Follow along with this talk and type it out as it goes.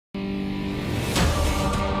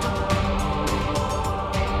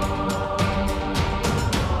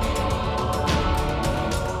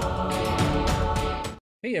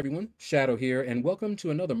Hey everyone, Shaedow here, and welcome to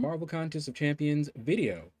another Marvel Contest of Champions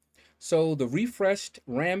video. So the refreshed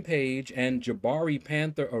Rampage and Jabari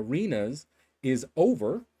Panther arenas is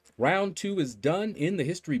over. Round 2 is done in the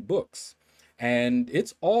history books. And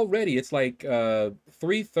it's like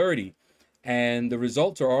 3:30, and the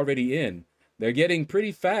results are already in. They're getting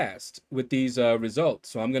pretty fast with these results,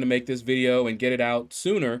 so I'm going to make this video and get it out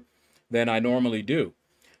sooner than I normally do.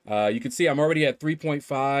 You can see I'm already at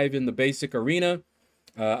 3.5 in the basic arena.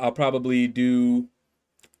 I'll probably do,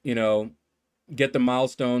 get the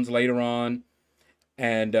milestones later on,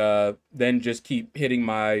 and then just keep hitting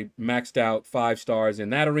my maxed out 5 stars in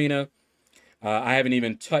that arena. I haven't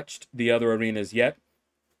even touched the other arenas yet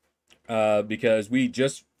because we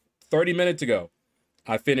just 30 minutes ago,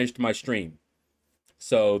 I finished my stream.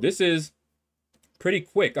 So this is pretty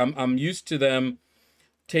quick. I'm used to them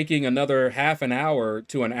taking another half an hour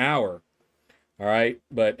to an hour. All right,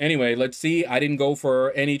 but anyway, let's see. I didn't go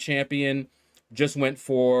for any champion, just went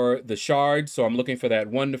for the shards. So I'm looking for that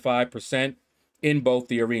 1 to 5% in both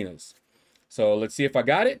the arenas. So let's see if I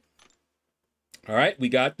got it. All right, we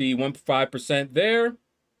got the 1 to 5% there.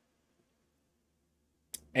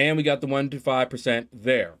 And we got the 1 to 5%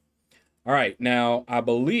 there. All right, now I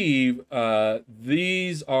believe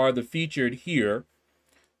these are the featured here.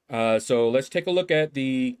 So let's take a look at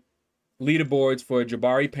the leaderboards for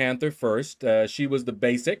Jabari Panther first. She was the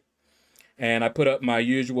basic, and I put up my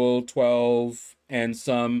usual 12 and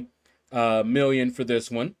some million for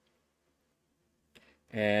this one.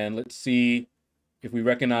 And let's see if we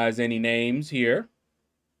recognize any names here.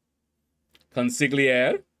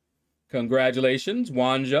 Consigliere, congratulations.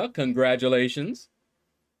 Wanja, congratulations.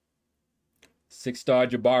 6-star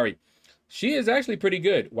Jabari. She is actually pretty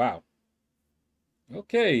good. Wow.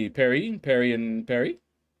 Okay, Perry.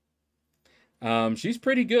 She's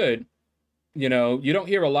pretty good. You don't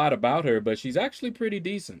hear a lot about her, but she's actually pretty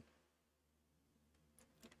decent.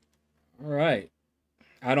 All right.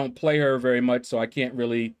 I don't play her very much, so I can't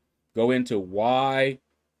really go into why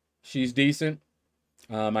she's decent.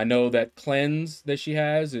 I know that cleanse that she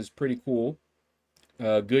has is pretty cool.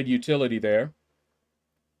 Good utility there.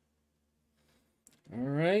 All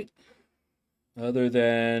right. Other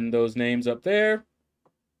than those names up there,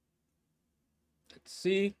 let's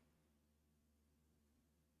see.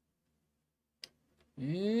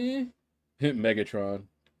 Megatron,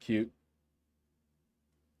 cute.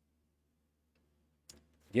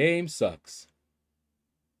 Game sucks.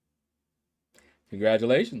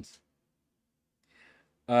 Congratulations.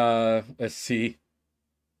 Let's see.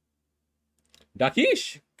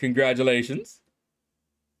 Dakish, congratulations.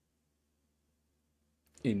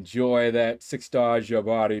 Enjoy that 6-star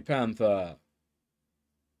Jabari Panther.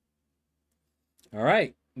 All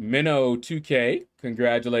right. Minnow 2K,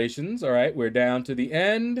 congratulations. All right, we're down to the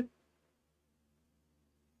end.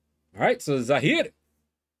 All right, so Zahir,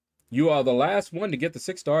 you are the last one to get the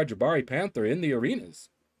 6-star Jabari Panther in the arenas.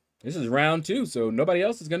 This is round 2, so nobody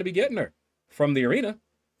else is going to be getting her from the arena.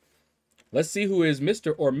 Let's see who is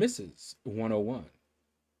Mr. or Mrs. 101.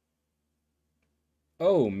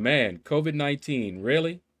 Oh, man, COVID-19.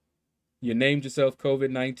 Really? You named yourself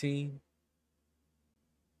COVID-19?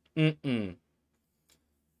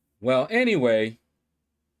 Well, anyway,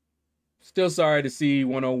 still sorry to see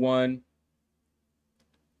 101.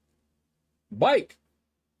 Bike,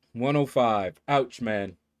 105. Ouch,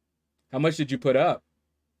 man. How much did you put up?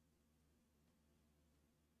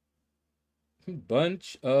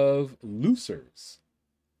 Bunch of losers.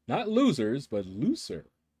 Not losers, but looser.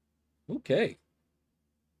 Okay.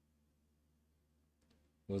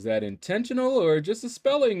 Was that intentional or just a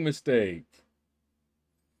spelling mistake?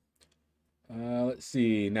 Let's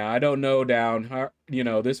see. Now, I don't know down,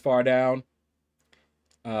 this far down,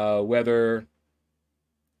 whether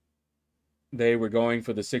they were going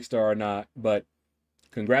for the 6-star or not, but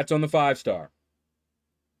congrats on the 5-star.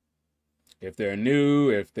 If they're new,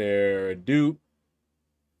 if they're a dupe,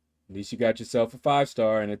 at least you got yourself a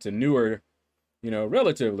 5-star, and it's a newer,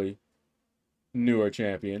 relatively newer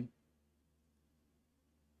champion.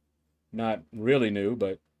 Not really new,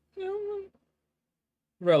 but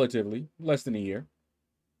relatively, less than a year.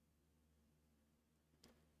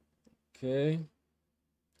 Okay.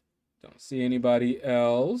 Don't see anybody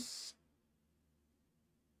else.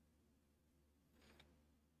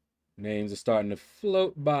 Names are starting to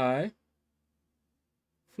float by.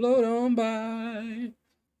 Float on by.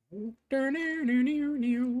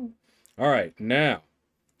 All right, now.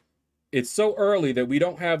 It's so early that we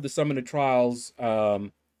don't have the Summoner Trials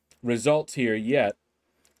results here yet,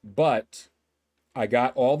 but I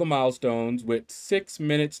got all the milestones with 6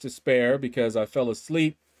 minutes to spare because I fell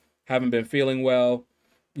asleep, haven't been feeling well,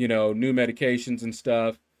 you know, new medications and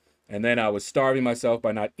stuff. And then I was starving myself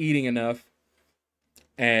by not eating enough.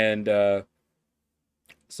 And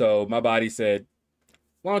so my body said,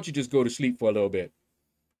 why don't you just go to sleep for a little bit?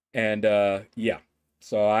 And yeah,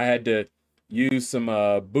 so I had to use some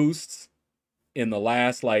boosts in the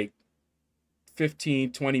last like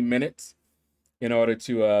 15, 20 minutes in order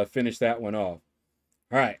to finish that one off.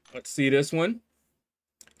 All right, let's see this one.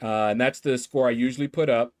 And that's the score I usually put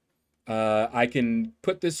up. I can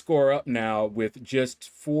put this score up now with just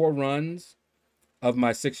 4 runs of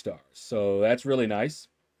my 6 stars. So that's really nice.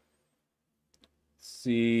 Let's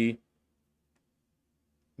see.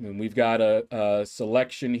 And we've got a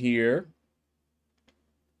selection here.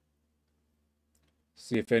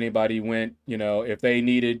 See if anybody went, you know, if they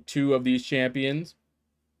needed 2 of these champions,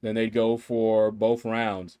 then they'd go for both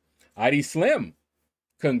rounds. ID Slim,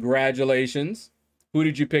 congratulations. Who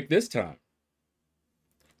did you pick this time?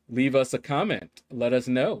 Leave us a comment. Let us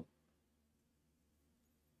know.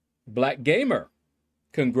 Black Gamer,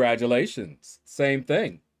 congratulations. Same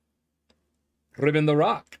thing. Ribbon the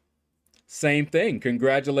Rock, same thing.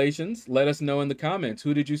 Congratulations. Let us know in the comments.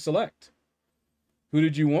 Who did you select? Who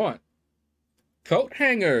did you want? Coat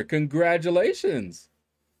Hanger, congratulations.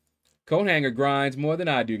 Coat Hanger grinds more than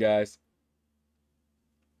I do, guys.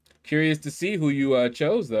 Curious to see who you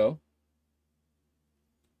chose, though.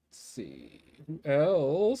 Let's see. Who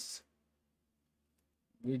else?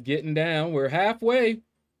 We're getting down. We're halfway.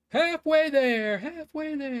 Halfway there.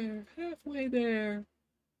 Halfway there. Halfway there.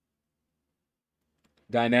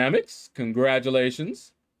 Dynamics,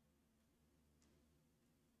 congratulations.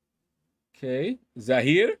 Okay,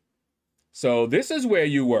 Zahir. So this is where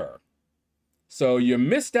you were. So you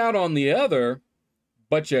missed out on the other,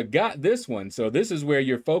 but you got this one. So this is where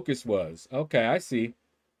your focus was. Okay, I see.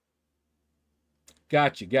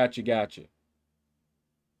 Gotcha, gotcha, gotcha. Let's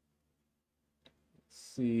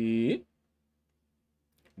see.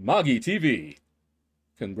 Moggy TV,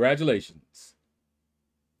 congratulations.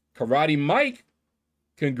 Karate Mike,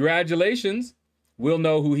 congratulations. We'll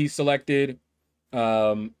know who he selected.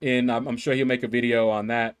 I'm sure he'll make a video on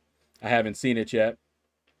that. I haven't seen it yet,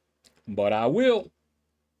 but I will.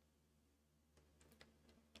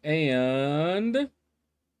 And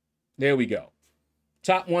there we go.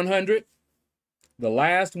 Top 100. The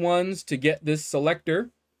last ones to get this selector.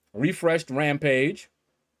 Refreshed Rampage.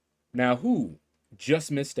 Now who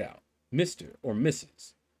just missed out? Mr. or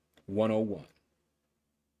Mrs. 101.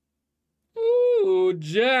 Ooh,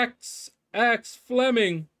 Jax X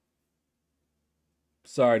Fleming.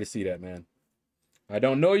 Sorry to see that, man. I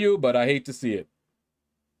don't know you, but I hate to see it.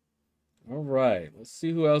 All right, let's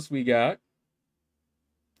see who else we got.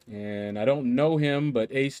 And I don't know him, but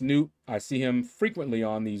Ace Newt, I see him frequently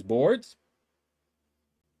on these boards.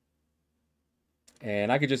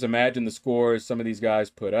 And I could just imagine the scores some of these guys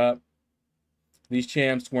put up. These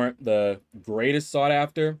champs weren't the greatest sought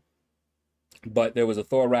after, but there was a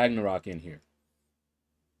Thor Ragnarok in here.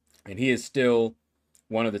 And he is still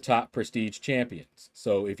one of the top prestige champions.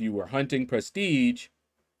 So if you were hunting prestige,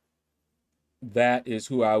 that is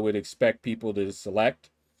who I would expect people to select.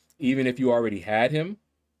 Even if you already had him,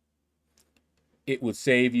 it would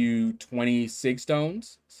save you 20 Sig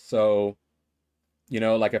Stones. So, you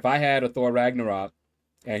know, like if I had a Thor Ragnarok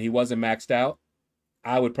and he wasn't maxed out,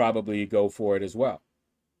 I would probably go for it as well.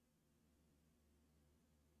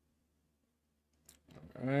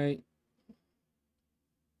 All right.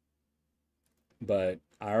 But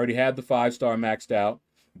I already had the 5-star maxed out.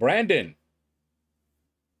 Brandon,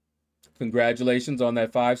 congratulations on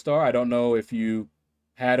that 5-star. I don't know if you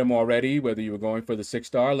had him already, whether you were going for the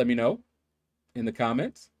 6-star. Let me know in the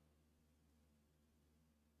comments.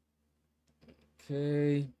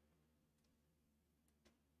 Okay.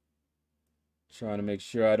 Trying to make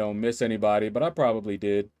sure I don't miss anybody, but I probably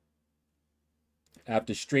did.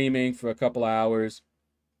 After streaming for a couple hours,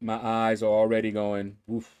 my eyes are already going,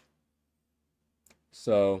 woof.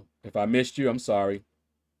 So if I missed you, I'm sorry.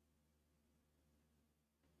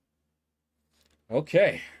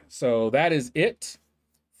 Okay, so that is it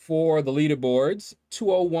for the leaderboards.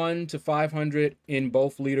 201 to 500 in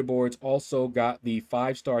both leaderboards also got the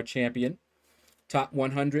 5-star champion. Top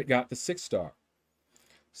 100 got the 6-star.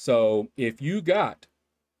 So if you got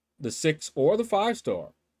the 6 or the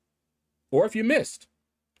 5-star, or if you missed,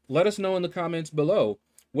 let us know in the comments below.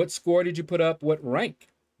 What score did you put up? What rank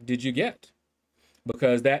did you get?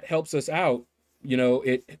 Because that helps us out. You know,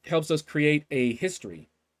 it helps us create a history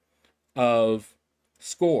of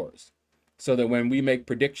scores so that when we make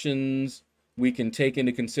predictions, we can take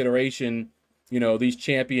into consideration, you know, these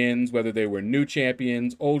champions, whether they were new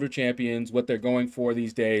champions, older champions, what they're going for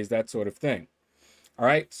these days, that sort of thing. All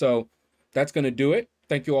right, so that's going to do it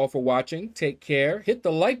Thank you all for watching. Take care. Hit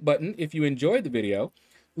the like button if you enjoyed the video.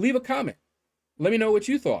 Leave a comment. Let me know what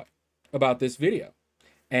you thought about this video.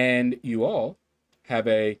 And you all have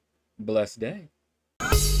a blessed day.